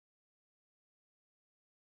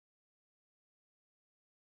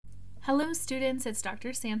Hello students, it's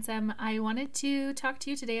Dr. Sansom. I wanted to talk to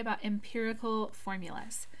you today about empirical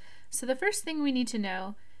formulas. So the first thing we need to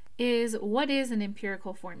know is what is an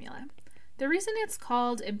empirical formula? The reason it's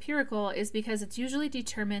called empirical is because it's usually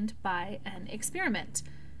determined by an experiment.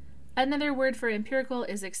 Another word for empirical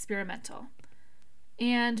is experimental.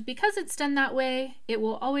 And because it's done that way, it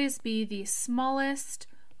will always be the smallest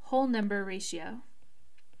whole number ratio.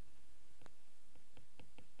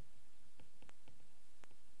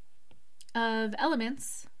 Of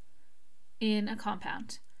elements in a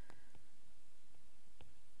compound.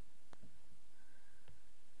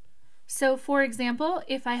 So for example,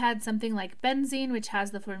 if I had something like benzene, which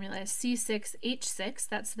has the formula C6H6,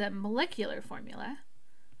 that's the molecular formula.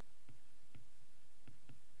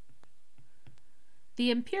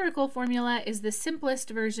 The empirical formula is the simplest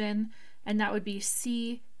version, and that would be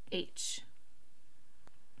CH.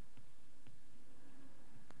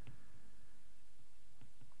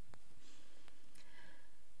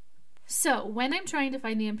 So when I'm trying to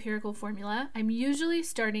find the empirical formula, I'm usually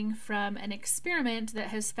starting from an experiment that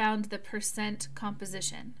has found the percent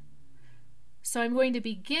composition. So I'm going to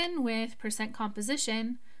begin with percent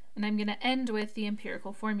composition, and I'm going to end with the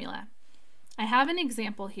empirical formula. I have an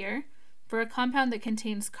example here for a compound that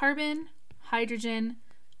contains carbon, hydrogen,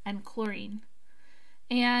 and chlorine.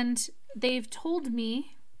 And they've told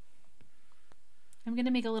me, I'm going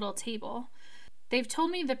to make a little table, they've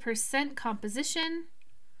told me the percent composition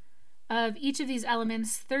of each of these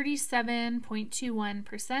elements: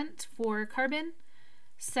 37.21% for carbon,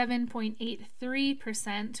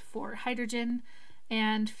 7.83% for hydrogen,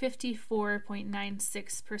 and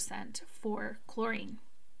 54.96% for chlorine.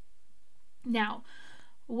 Now,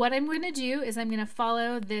 what I'm going to do is I'm going to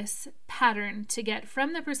follow this pattern to get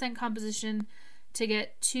from the percent composition to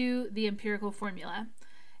get to the empirical formula.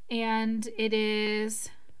 And it is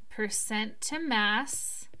percent to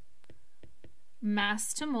mass,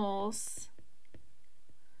 mass to moles,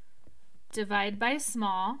 divide by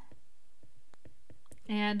small,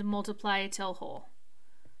 and multiply till whole.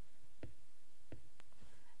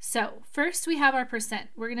 So first we have our percent.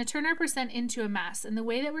 We're going to turn our percent into a mass, and the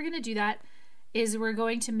way that we're going to do that is we're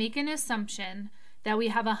going to make an assumption that we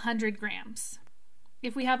have 100 grams.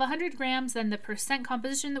 If we have 100 grams, then the percent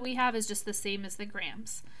composition that we have is just the same as the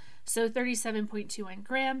grams. So 37.21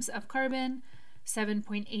 grams of carbon,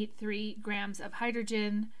 7.83 grams of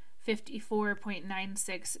hydrogen,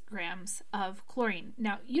 54.96 grams of chlorine.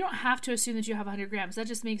 Now, you don't have to assume that you have 100 grams. That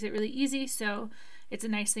just makes it really easy, so it's a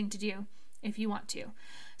nice thing to do if you want to.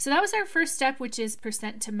 So that was our first step, which is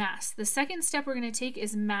percent to mass. The second step we're going to take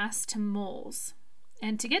is mass to moles.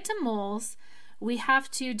 And to get to moles, we have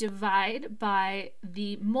to divide by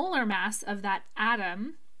the molar mass of that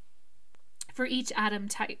atom for each atom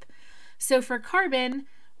type. So for carbon,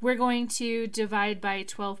 we're going to divide by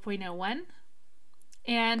 12.01,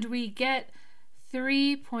 and we get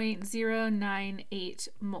 3.098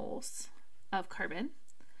 moles of carbon.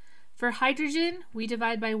 For hydrogen, we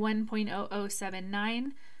divide by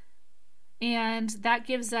 1.0079, and that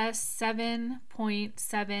gives us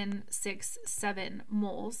 7.767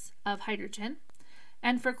 moles of hydrogen.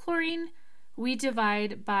 And for chlorine, we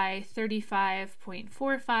divide by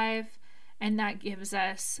 35.45, and that gives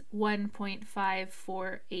us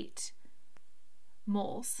 1.548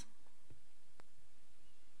 moles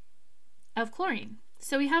of chlorine.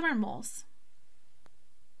 So we have our moles.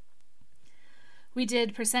 We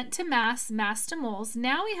did percent to mass, mass to moles.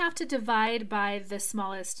 Now we have to divide by the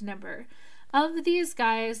smallest number. Of these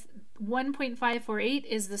guys, 1.548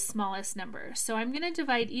 is the smallest number. So I'm going to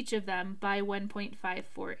divide each of them by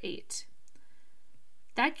 1.548.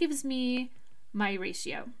 That gives me my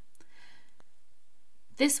ratio.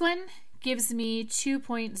 This one gives me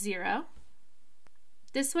 2.0.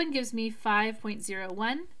 This one gives me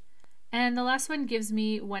 5.01. And the last one gives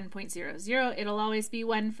me 1.00. It'll always be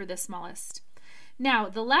 1 for the smallest. Now,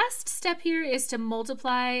 the last step here is to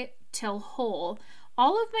multiply till whole.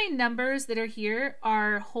 All of my numbers that are here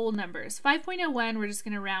are whole numbers. 5.01, we're just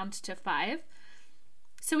going to round to 5.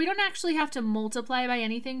 So we don't actually have to multiply by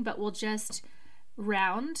anything, but we'll just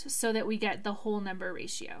round so that we get the whole number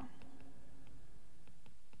ratio.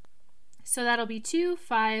 So that'll be 2,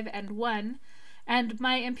 5, and 1. And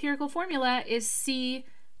my empirical formula is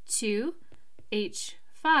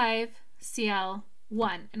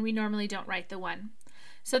C2H5Cl1. And we normally don't write the 1.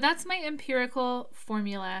 So that's my empirical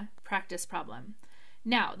formula practice problem.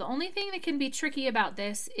 Now, the only thing that can be tricky about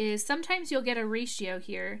this is sometimes you'll get a ratio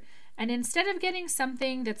here, and instead of getting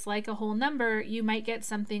something that's like a whole number, you might get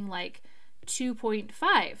something like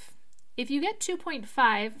 2.5. If you get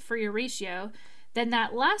 2.5 for your ratio, then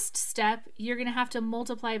that last step, you're going to have to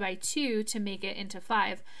multiply by 2 to make it into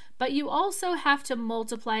 5. But you also have to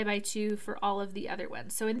multiply by 2 for all of the other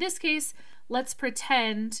ones. So in this case, let's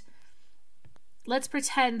pretend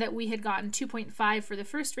that we had gotten 2.5 for the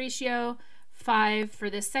first ratio, 5 for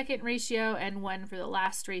the second ratio, and 1 for the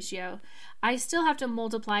last ratio. I still have to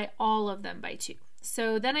multiply all of them by 2.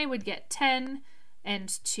 So then I would get 10 and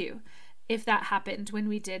 2 if that happened when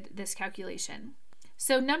we did this calculation.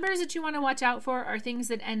 So numbers that you want to watch out for are things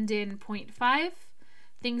that end in 0.5,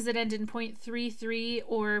 things that end in 0.33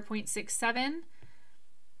 or 0.67.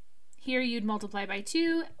 Here you'd multiply by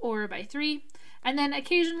 2 or by 3. And then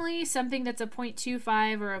occasionally something that's a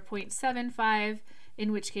 0.25 or a 0.75,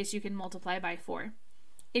 in which case you can multiply by 4.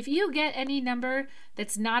 If you get any number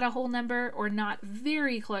that's not a whole number or not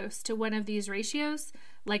very close to one of these ratios,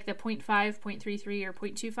 like the 0.5, 0.33, or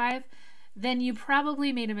 0.25, then you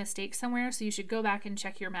probably made a mistake somewhere, so you should go back and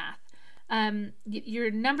check your math. Your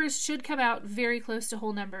numbers should come out very close to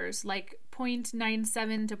whole numbers, like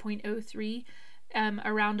 0.97 to 0.03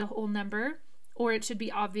 around a whole number, or it should be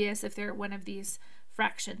obvious if they're one of these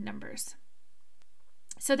fraction numbers.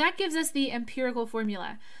 So that gives us the empirical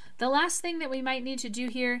formula. The last thing that we might need to do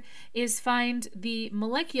here is find the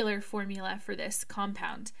molecular formula for this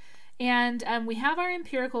compound. And we have our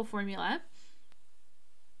empirical formula,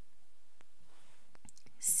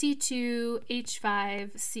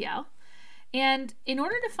 C2H5Cl. And in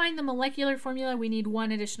order to find the molecular formula, we need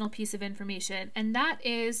one additional piece of information, and that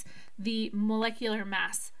is the molecular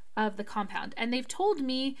mass of the compound. And they've told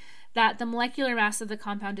me that the molecular mass of the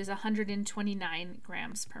compound is 129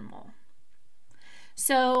 grams per mole.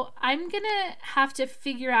 So I'm going to have to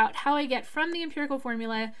figure out how I get from the empirical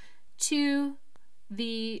formula to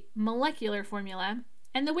the molecular formula.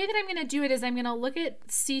 And the way that I'm going to do it is I'm going to look at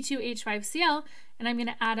C2H5Cl and I'm going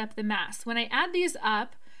to add up the mass. When I add these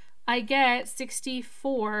up, I get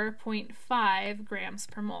 64.5 grams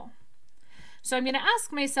per mole. So I'm going to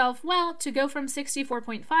ask myself, well, to go from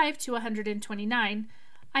 64.5 to 129,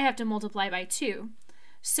 I have to multiply by 2.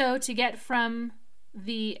 So to get from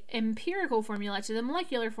the empirical formula to the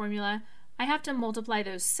molecular formula, I have to multiply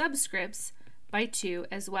those subscripts by 2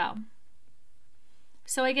 as well.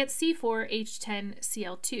 So I get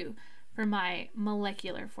C4H10Cl2 for my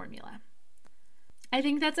molecular formula. I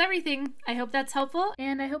think that's everything. I hope that's helpful,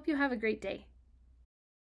 and I hope you have a great day.